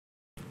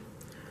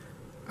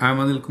I'm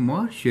Anil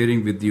Kumar,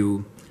 sharing with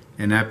you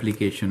an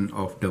application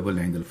of double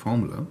angle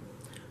formula.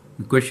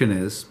 The question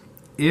is,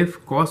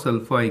 if cos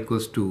alpha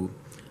equals to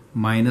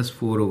minus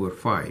 4 over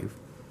 5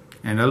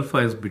 and alpha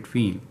is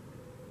between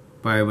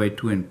pi by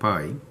 2 and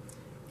pi,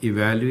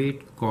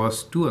 evaluate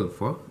cos 2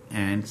 alpha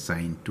and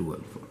sin 2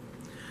 alpha.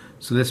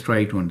 So let's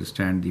try to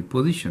understand the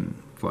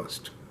position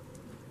first.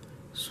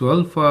 So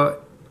alpha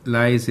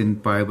lies in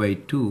pi by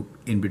 2,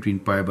 in between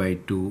pi by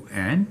 2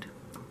 and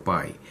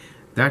pi.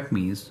 That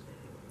means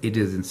it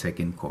is in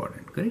second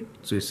quadrant,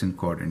 correct? So it's in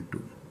quadrant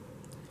 2.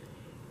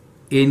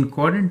 In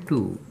quadrant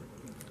 2,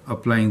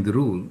 applying the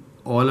rule,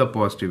 all are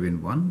positive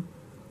in 1.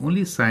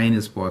 Only sine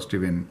is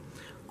positive in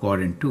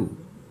quadrant 2.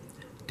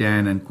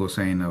 Tan and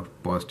cosine are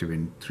positive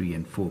in 3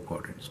 and 4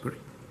 quadrants, correct?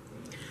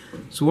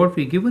 So what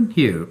we given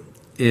here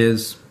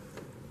is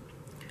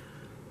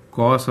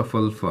cos of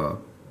alpha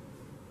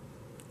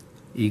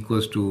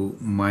equals to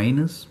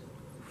minus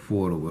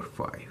 4 over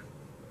 5,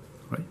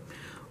 right?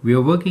 We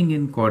are working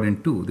in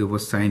quadrant 2, therefore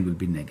sine will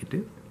be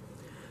negative.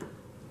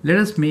 Let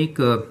us make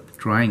a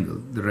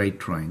triangle, the right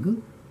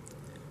triangle,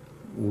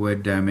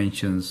 with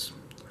dimensions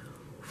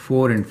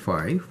 4 and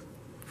 5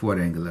 for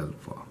angle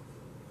alpha.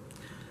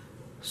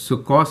 So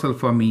cos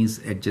alpha means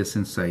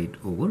adjacent side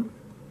over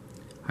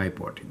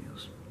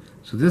hypotenuse.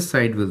 So this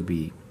side will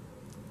be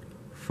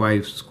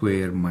 5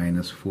 square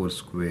minus 4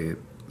 square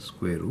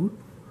square root,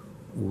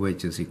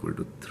 which is equal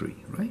to 3,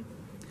 right?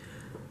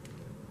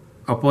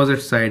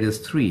 Opposite side is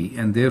 3,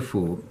 and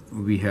therefore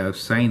we have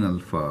sin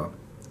alpha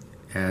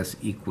as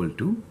equal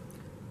to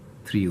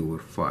 3 over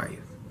 5.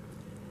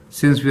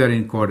 Since we are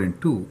in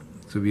quadrant 2,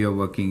 so we are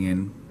working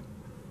in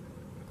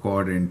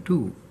quadrant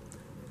 2,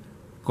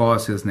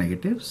 cos is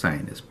negative,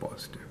 sin is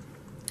positive.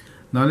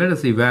 Now let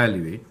us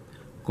evaluate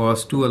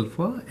cos 2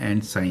 alpha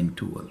and sin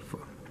 2 alpha.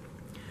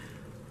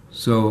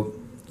 So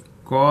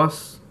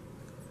cos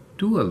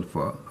 2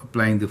 alpha,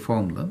 applying the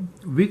formula,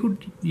 we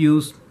could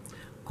use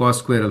cos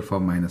square alpha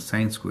minus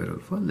sin square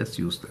alpha. Let's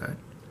use that.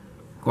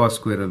 Cos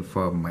square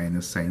alpha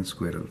minus sin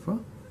square alpha.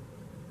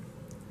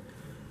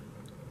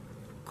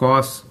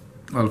 Cos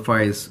alpha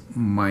is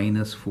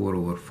minus 4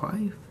 over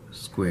 5.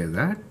 Square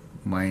that.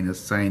 Minus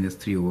sin is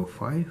 3 over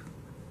 5.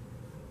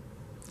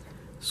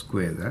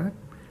 Square that.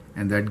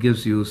 And that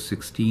gives you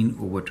 16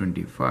 over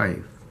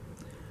 25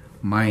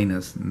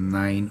 minus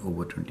 9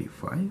 over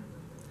 25.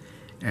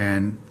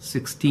 And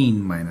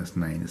 16 minus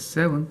 9 is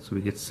 7. So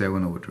we get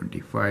 7 over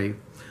 25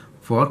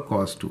 for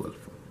cos 2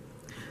 alpha.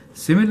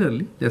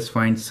 Similarly, let's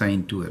find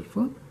sin 2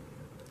 alpha.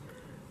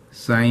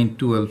 Sin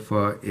 2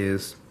 alpha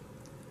is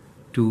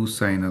 2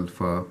 sin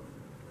alpha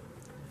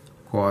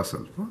cos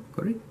alpha,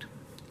 correct?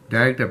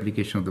 Direct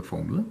application of the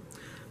formula.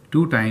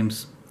 2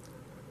 times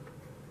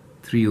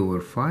 3 over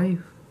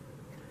 5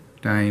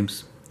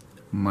 times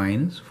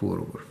minus 4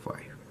 over 5.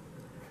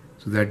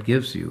 So that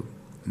gives you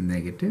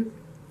negative.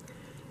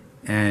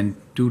 And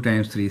 2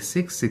 times 3 is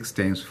 6, 6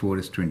 times 4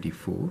 is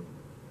 24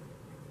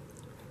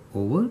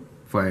 over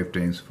 5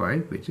 times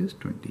 5, which is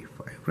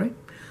 25, right?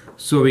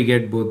 So we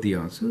get both the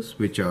answers,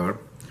 which are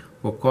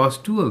for cos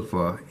 2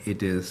 alpha,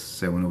 it is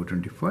 7 over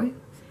 25,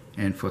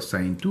 and for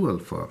sin 2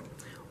 alpha,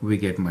 we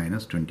get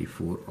minus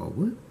 24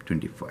 over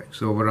 25.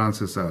 So our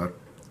answers are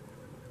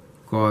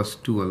cos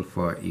 2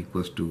 alpha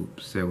equals to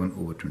 7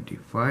 over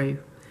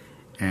 25,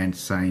 and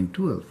sin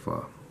 2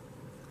 alpha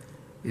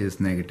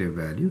is negative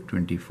value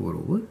 24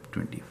 over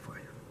 25.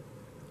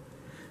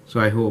 So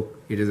I hope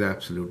it is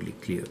absolutely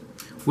clear.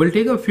 We'll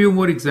take a few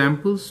more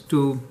examples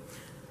to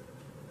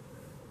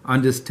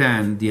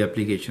understand the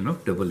application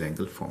of double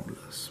angle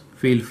formulas.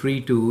 Feel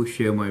free to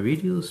share my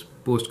videos,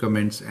 post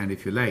comments, and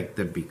if you like,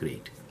 that'd be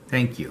great.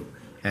 Thank you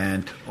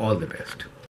and all the best.